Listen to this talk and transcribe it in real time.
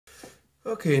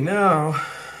Okay, now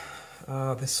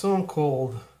the song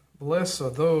called "Blessed Are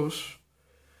Those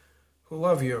Who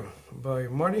Love You" by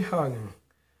Marty Hagen.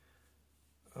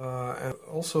 And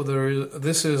also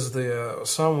this is the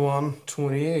Psalm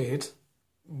 128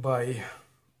 by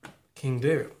King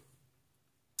David.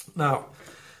 Now,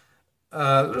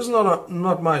 there's not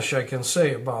much I can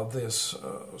say about this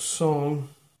song.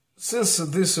 Since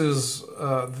this is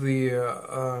the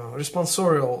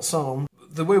responsorial psalm,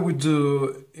 the way we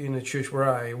do in a church where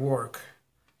I work,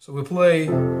 so we play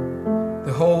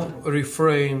the whole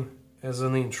refrain as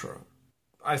an intro.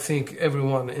 I think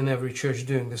everyone in every church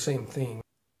doing the same thing.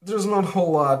 There's not a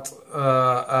whole lot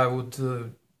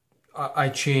I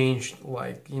changed,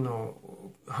 like,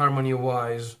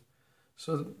 harmony-wise.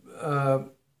 So,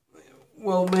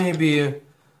 well, maybe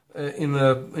in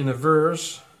a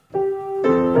verse.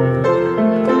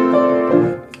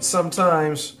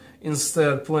 Sometimes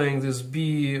instead playing this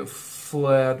B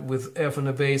flat with F in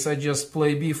the bass, I just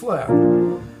play B flat.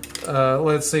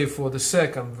 Let's say for the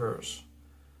second verse,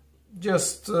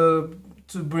 just to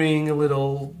bring a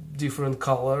little different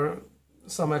color,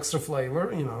 some extra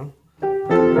flavor,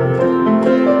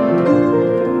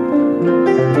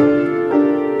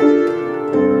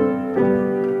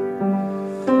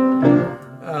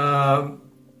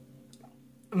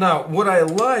 Now, what I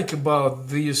like about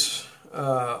this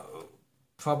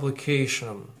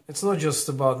publication, it's not just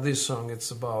about this song,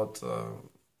 it's about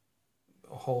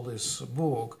whole this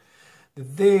book.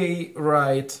 They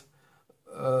write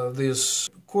these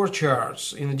chord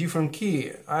charts in a different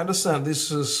key. I understand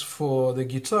this is for the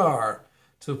guitar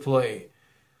to play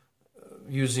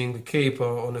using the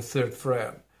capo on the 3rd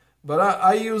fret. But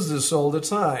I use this all the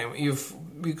time,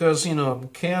 because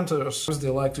cantors, they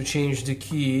like to change the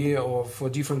key, or for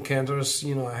different cantors,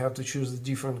 I have to choose the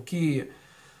different key.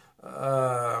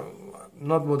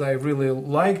 Not what I really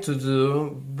like to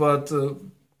do, but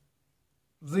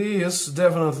this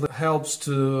definitely helps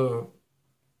to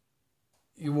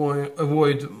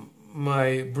avoid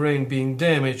my brain being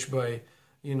damaged by,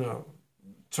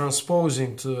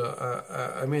 transposing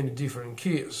to many different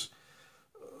keys.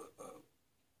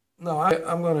 Now,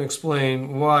 I'm going to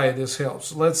explain why this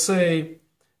helps. Let's say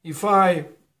if I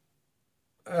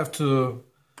have to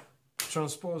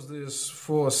transpose this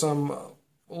for some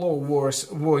low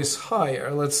voice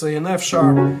higher, let's say an F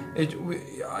sharp,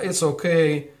 it's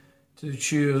okay to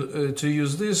choose to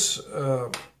use this,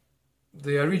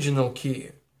 the original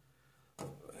key.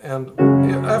 And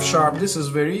F sharp, this is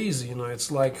very easy,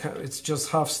 it's like, it's just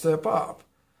half step up.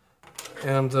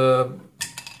 And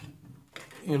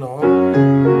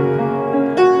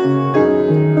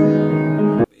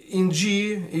in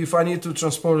G, if I need to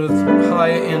transport it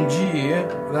higher in G,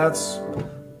 that's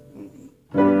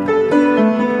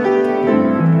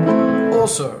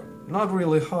also not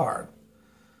really hard.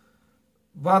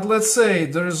 But let's say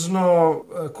there is no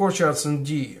chord charts in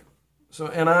D,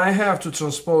 and I have to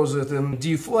transpose it in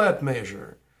D flat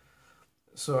measure.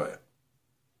 So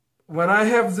when I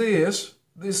have this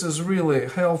is really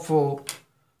helpful,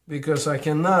 because I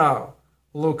can now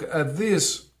look at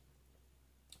this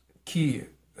key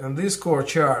and these chord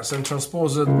charts and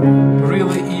transpose it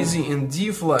really easy in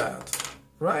D flat,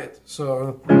 right?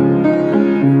 So,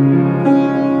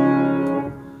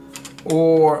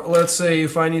 or let's say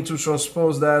if I need to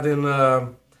transpose that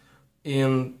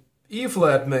in E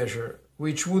flat measure,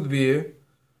 which would be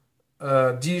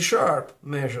D sharp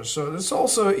measure, so it's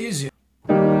also easy.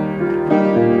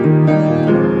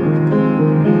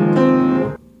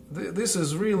 This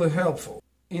is really helpful.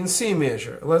 In C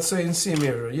major, let's say in C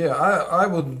major, yeah, I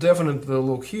would definitely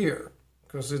look here,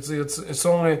 because it's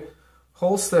only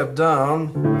whole step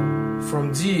down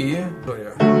from D.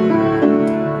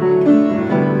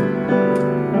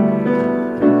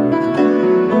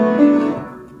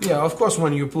 Yeah, of course,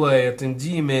 when you play it in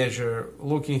D major,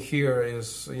 looking here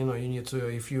is, you need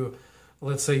to,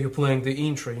 let's say you're playing the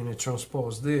intro, you need to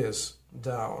transpose this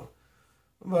down.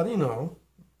 But,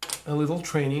 a little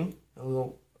training, a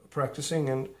little practicing,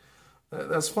 and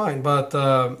that's fine. But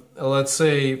let's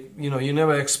say, you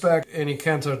never expect any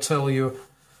cantor tell you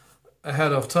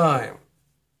ahead of time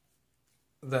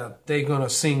that they're gonna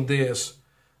sing this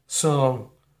song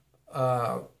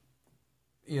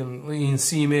in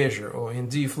C major or in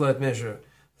D flat measure.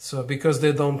 So because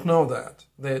they don't know that,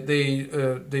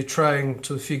 they're trying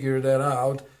to figure that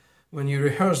out when you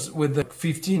rehearse with the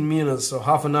 15 minutes or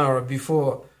half an hour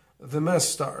before the mass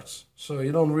starts. So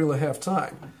you don't really have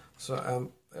time. So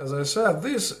as I said,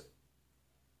 this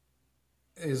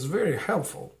is very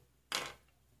helpful.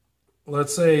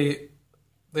 Let's say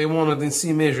they want it in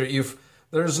C major. If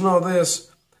there's no this,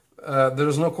 there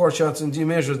is no chord chart in D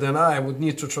major, then I would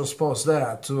need to transpose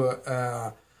that to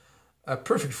a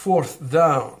perfect fourth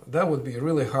down. That would be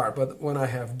really hard. But when I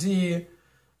have D,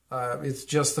 it's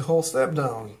just the whole step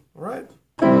down, right?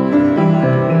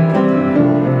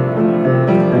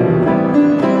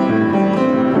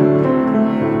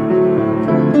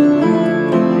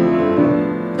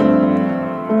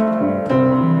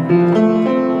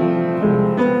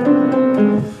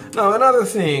 Now another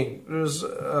thing, there's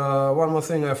one more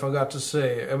thing I forgot to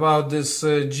say about this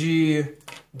G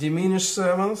diminished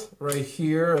seventh right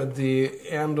here at the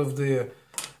end of the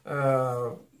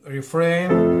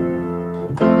refrain.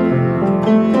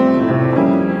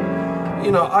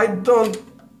 You know, I don't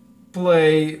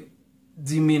play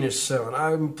diminished seven.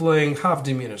 I'm playing half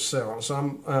diminished seven. So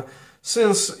I'm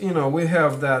since you know we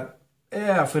have that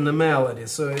F in the melody,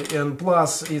 so and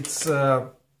plus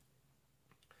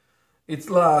it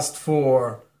lasts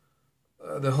for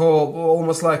the whole,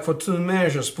 almost like for two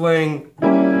measures, playing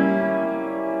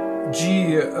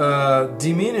G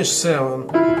diminished seven,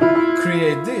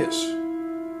 create this.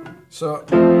 So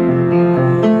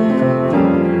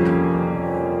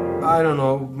I don't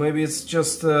know, maybe it's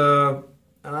just an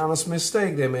honest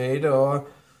mistake they made, or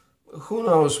who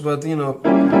knows, but you know,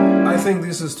 I think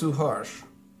this is too harsh.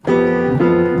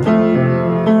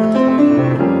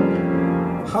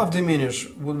 Half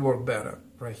diminished would work better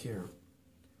right here.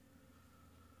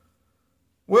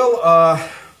 Well,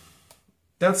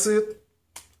 that's it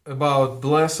about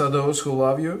blessed are those who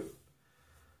love you.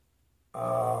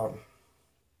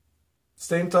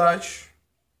 Stay in touch.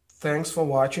 Thanks for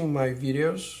watching my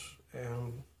videos,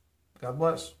 and God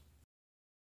bless.